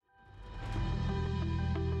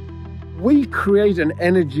we create an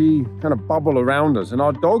energy kind of bubble around us, and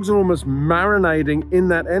our dogs are almost marinating in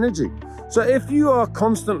that energy. So if you are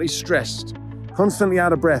constantly stressed, constantly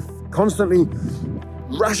out of breath, constantly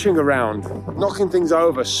rushing around, knocking things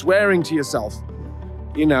over, swearing to yourself,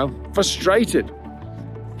 frustrated,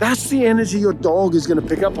 that's the energy your dog is going to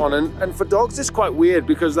pick up on. And for dogs, it's quite weird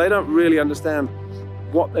because they don't really understand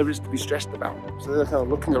what there is to be stressed about. So they're kind of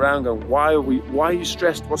looking around going, why are you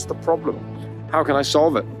stressed? What's the problem? How can I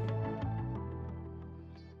solve it?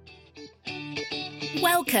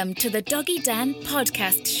 Welcome to the Doggy Dan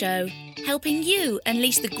podcast show, helping you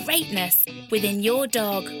unleash the greatness within your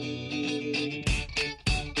dog.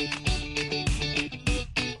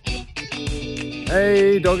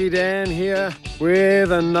 Hey, Doggy Dan here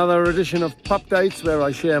with another edition of Pup Dates, where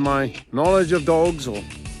I share my knowledge of dogs, or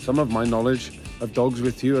some of my knowledge of dogs,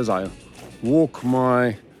 with you as I walk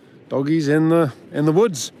my doggies in the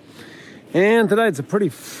woods. And today it's a pretty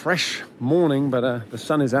fresh morning, but the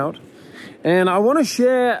sun is out. And I want to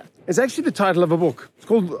share, it's actually the title of a book. It's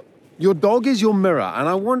called Your Dog is Your Mirror. And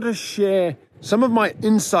I want to share some of my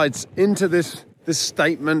insights into this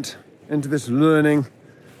statement, into this learning,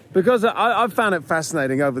 because I've found it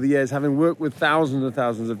fascinating over the years, having worked with thousands and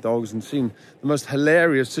thousands of dogs and seen the most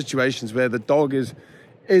hilarious situations where the dog is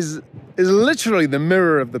literally the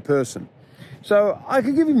mirror of the person. So I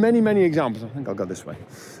could give you many, many examples. I think I'll go this way.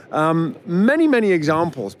 Many, many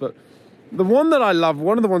examples, but the one that I love,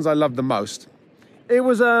 one of the ones I love the most, it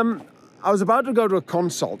was, I was about to go to a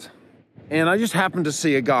consult, and I just happened to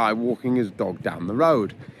see a guy walking his dog down the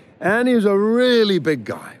road. And he was a really big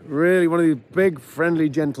guy, really one of these big, friendly,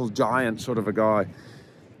 gentle giant sort of a guy.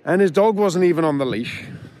 And his dog wasn't even on the leash.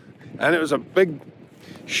 And it was a big,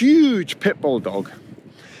 huge pit bull dog.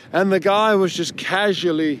 And the guy was just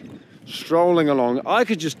casually strolling along. I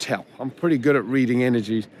could just tell. I'm pretty good at reading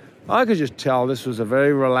energies. I could just tell this was a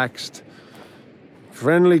very relaxed,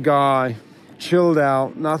 friendly guy, chilled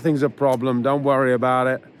out, nothing's a problem, don't worry about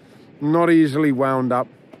it, not easily wound up.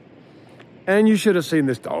 And you should have seen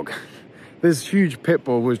this dog. This huge pit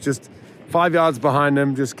bull was just 5 yards behind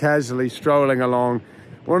him, just casually strolling along.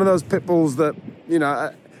 One of those pit bulls that,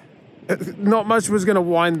 not much was going to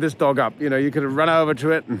wind this dog up. You could have run over to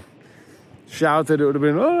it and shouted. It would have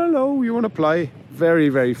been, oh, hello, you want to play? Very,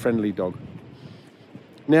 very friendly dog.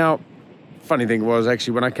 Now, funny thing was,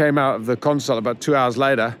 actually, when I came out of the consult about 2 hours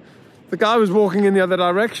later, the guy was walking in the other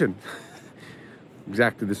direction.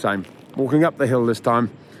 Exactly the same. Walking up the hill this time.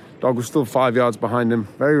 Dog was still 5 yards behind him,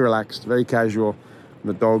 very relaxed, very casual.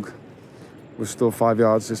 And the dog was still 5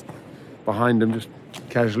 yards just behind him, just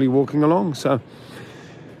casually walking along. So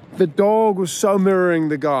the dog was so mirroring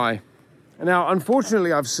the guy. And now,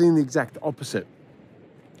 unfortunately, I've seen the exact opposite,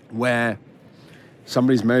 where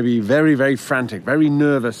somebody's maybe very, very frantic, very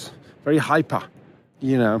nervous, very hyper,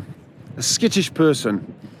 a skittish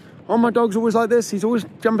person. Oh, my dog's always like this. He's always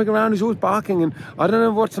jumping around. He's always barking. And I don't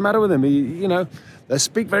know what's the matter with him. They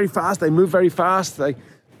speak very fast. They move very fast. They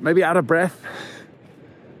may be out of breath.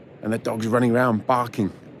 And the dog's running around,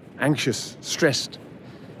 barking, anxious, stressed.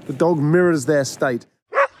 The dog mirrors their state.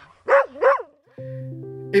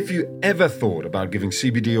 If you ever thought about giving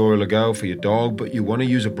CBD oil a go for your dog, but you want to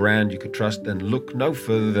use a brand you could trust, then look no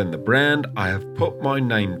further than the brand I have put my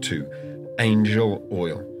name to, Angel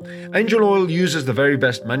Oil. Angel Oil uses the very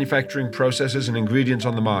best manufacturing processes and ingredients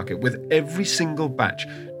on the market, with every single batch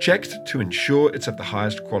checked to ensure it's of the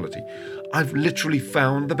highest quality. I've literally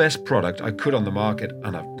found the best product I could on the market,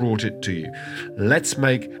 and I've brought it to you. Let's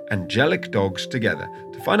make angelic dogs together.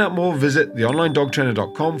 To find out more, visit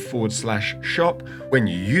theonlinedogtrainer.com/shop. When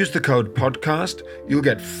you use the code podcast, you'll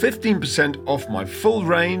get 15% off my full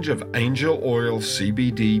range of Angel Oil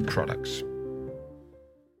CBD products.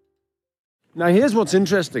 Now, here's what's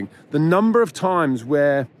interesting. The number of times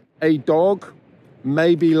where a dog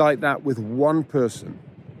may be like that with one person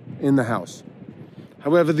in the house.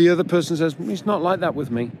 However, the other person says, he's not like that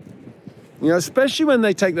with me. Especially when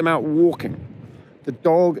they take them out walking. The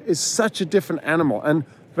dog is such a different animal. And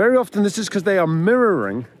very often this is because they are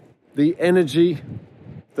mirroring the energy,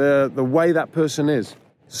 the way that person is.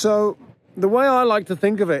 So the way I like to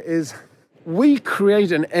think of it is, we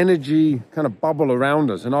create an energy kind of bubble around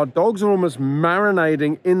us, and our dogs are almost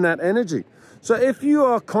marinating in that energy. So if you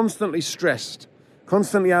are constantly stressed,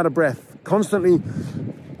 constantly out of breath, constantly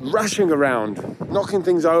rushing around, knocking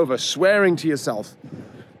things over, swearing to yourself,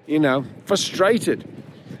 frustrated,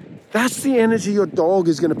 that's the energy your dog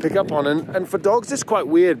is going to pick up on. And for dogs, it's quite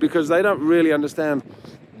weird because they don't really understand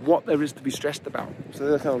what there is to be stressed about. So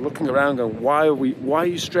they're kind of looking around going, why are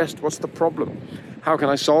you stressed? What's the problem? How can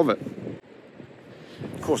I solve it?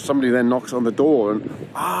 Of course, somebody then knocks on the door and,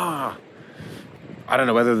 I I don't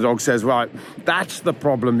know whether the dog says, right, that's the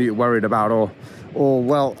problem that you're worried about, or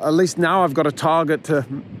well, at least now I've got a target to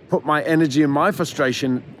put my energy and my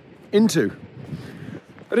frustration into.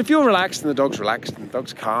 But if you're relaxed and the dog's relaxed and the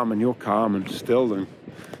dog's calm and you're calm and still, and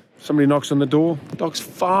somebody knocks on the door, the dog's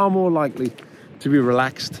far more likely to be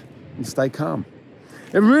relaxed and stay calm.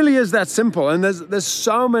 It really is that simple. And there's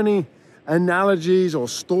so many analogies or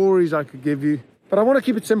stories I could give you, but I want to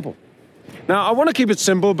keep it simple. Now, I want to keep it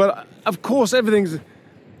simple, but of course,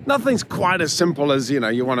 nothing's quite as simple as,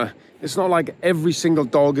 it's not like every single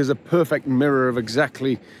dog is a perfect mirror of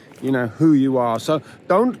exactly, who you are. So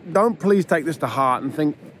don't please take this to heart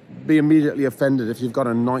and be immediately offended if you've got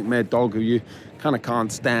a nightmare dog who you kind of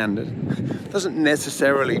can't stand. It doesn't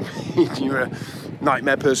necessarily mean you're a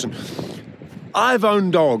nightmare person. I've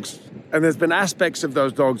owned dogs, and there's been aspects of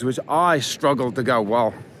those dogs which I struggled to go,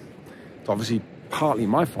 well, it's obviously partly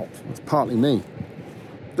my fault. It's partly me.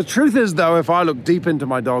 The truth is, though, if I look deep into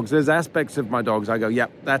my dogs, there's aspects of my dogs I go,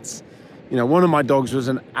 yep, that's, one of my dogs was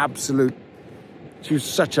an absolute, she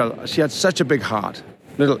had such a big heart,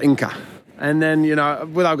 little Inca. And then,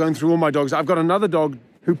 without going through all my dogs, I've got another dog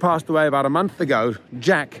who passed away about a month ago,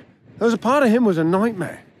 Jack. There was a part of him was a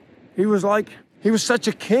nightmare. He was such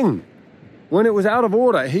a king. When it was out of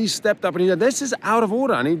order, he stepped up and he said, this is out of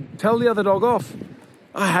order. And he'd tell the other dog off.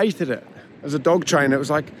 I hated it. As a dog trainer, it was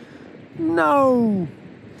like, no.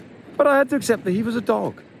 But I had to accept that he was a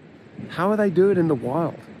dog. How would they do it in the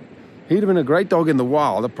wild? He'd have been a great dog in the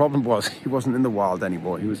wild. The problem was he wasn't in the wild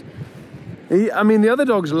anymore. The other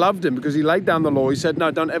dogs loved him because he laid down the law. He said,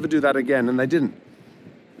 no, don't ever do that again. And they didn't.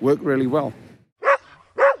 Worked really well.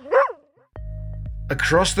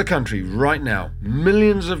 Across the country right now,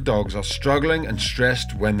 millions of dogs are struggling and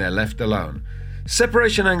stressed when they're left alone.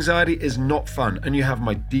 Separation anxiety is not fun, and you have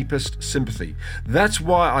my deepest sympathy. That's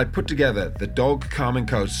why I put together the Dog Calming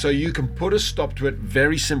Code, so you can put a stop to it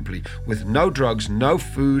very simply, with no drugs, no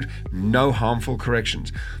food, no harmful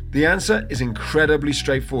corrections. The answer is incredibly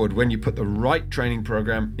straightforward when you put the right training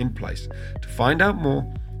program in place. To find out more,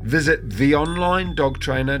 visit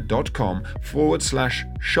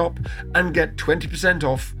theonlinedogtrainer.com/shop and get 20%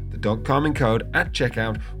 off the Dog Calming Code at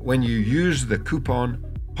checkout when you use the coupon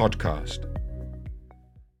podcast.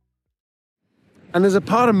 And there's a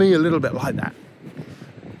part of me a little bit like that.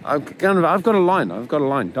 I've got a line.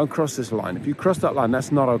 Don't cross this line. If you cross that line,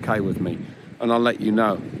 that's not okay with me. And I'll let you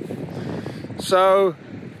know. So,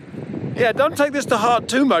 yeah, don't take this to heart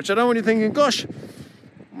too much. I don't want you thinking, gosh,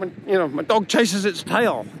 my dog chases its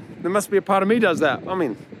tail. There must be a part of me does that.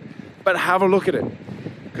 But have a look at it.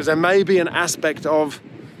 Because there may be an aspect of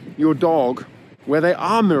your dog where they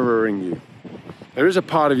are mirroring you. There is a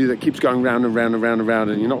part of you that keeps going round and round and round and round,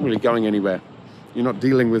 and you're not really going anywhere. You're not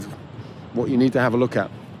dealing with what you need to have a look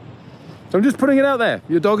at. So I'm just putting it out there.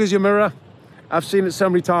 Your dog is your mirror. I've seen it so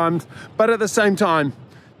many times. But at the same time,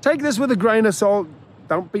 take this with a grain of salt.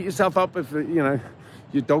 Don't beat yourself up if, your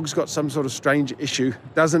dog's got some sort of strange issue.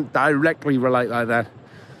 Doesn't directly relate like that.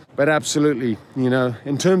 But absolutely,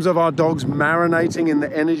 in terms of our dogs marinating in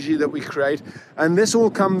the energy that we create. And this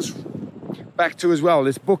all comes back to as well,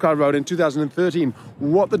 this book I wrote in 2013,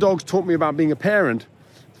 What the Dogs Taught Me About Being a Parent.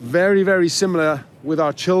 Very, very similar with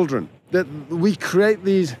our children. That we create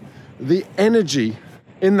the energy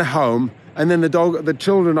in the home, and then the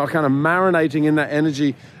children are kind of marinating in that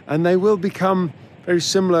energy, and they will become very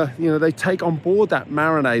similar. They take on board that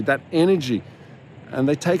marinade, that energy, and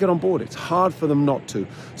they take it on board. It's hard for them not to.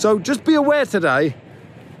 So just be aware today,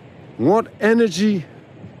 what energy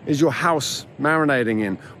is your house marinating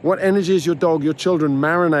in? What energy is your dog, your children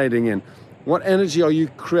marinating in? What energy are you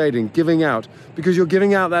creating, giving out? Because you're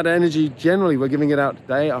giving out that energy, generally we're giving it out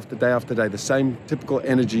day after day after day, the same typical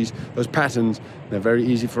energies, those patterns, they're very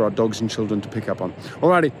easy for our dogs and children to pick up on.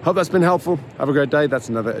 Alrighty, hope that's been helpful. Have a great day. That's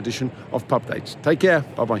another edition of Pup Dates. Take care.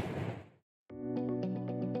 Bye-bye.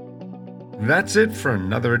 That's it for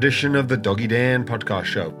another edition of the Doggy Dan podcast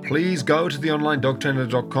show. Please go to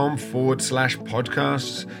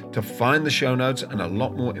theonlinedogtrainer.com/podcasts to find the show notes and a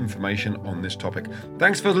lot more information on this topic.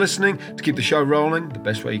 Thanks for listening. To keep the show rolling, the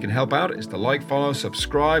best way you can help out is to like, follow,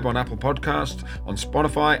 subscribe on Apple Podcasts, on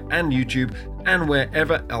Spotify and YouTube, and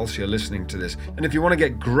wherever else you're listening to this. And if you want to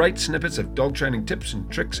get great snippets of dog training tips and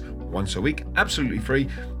tricks once a week, absolutely free,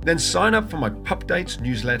 then sign up for my Pup Dates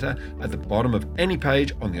newsletter at the bottom of any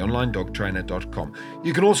page on theonlinedogtrainer.com.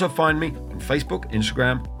 You can also find me on Facebook,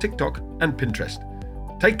 Instagram, TikTok, and Pinterest.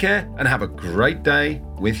 Take care and have a great day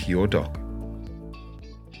with your dog.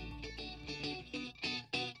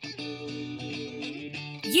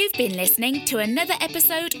 You've been listening to another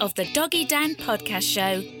episode of the Doggy Dan podcast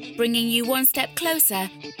show, bringing you one step closer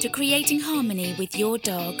to creating harmony with your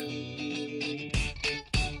dog.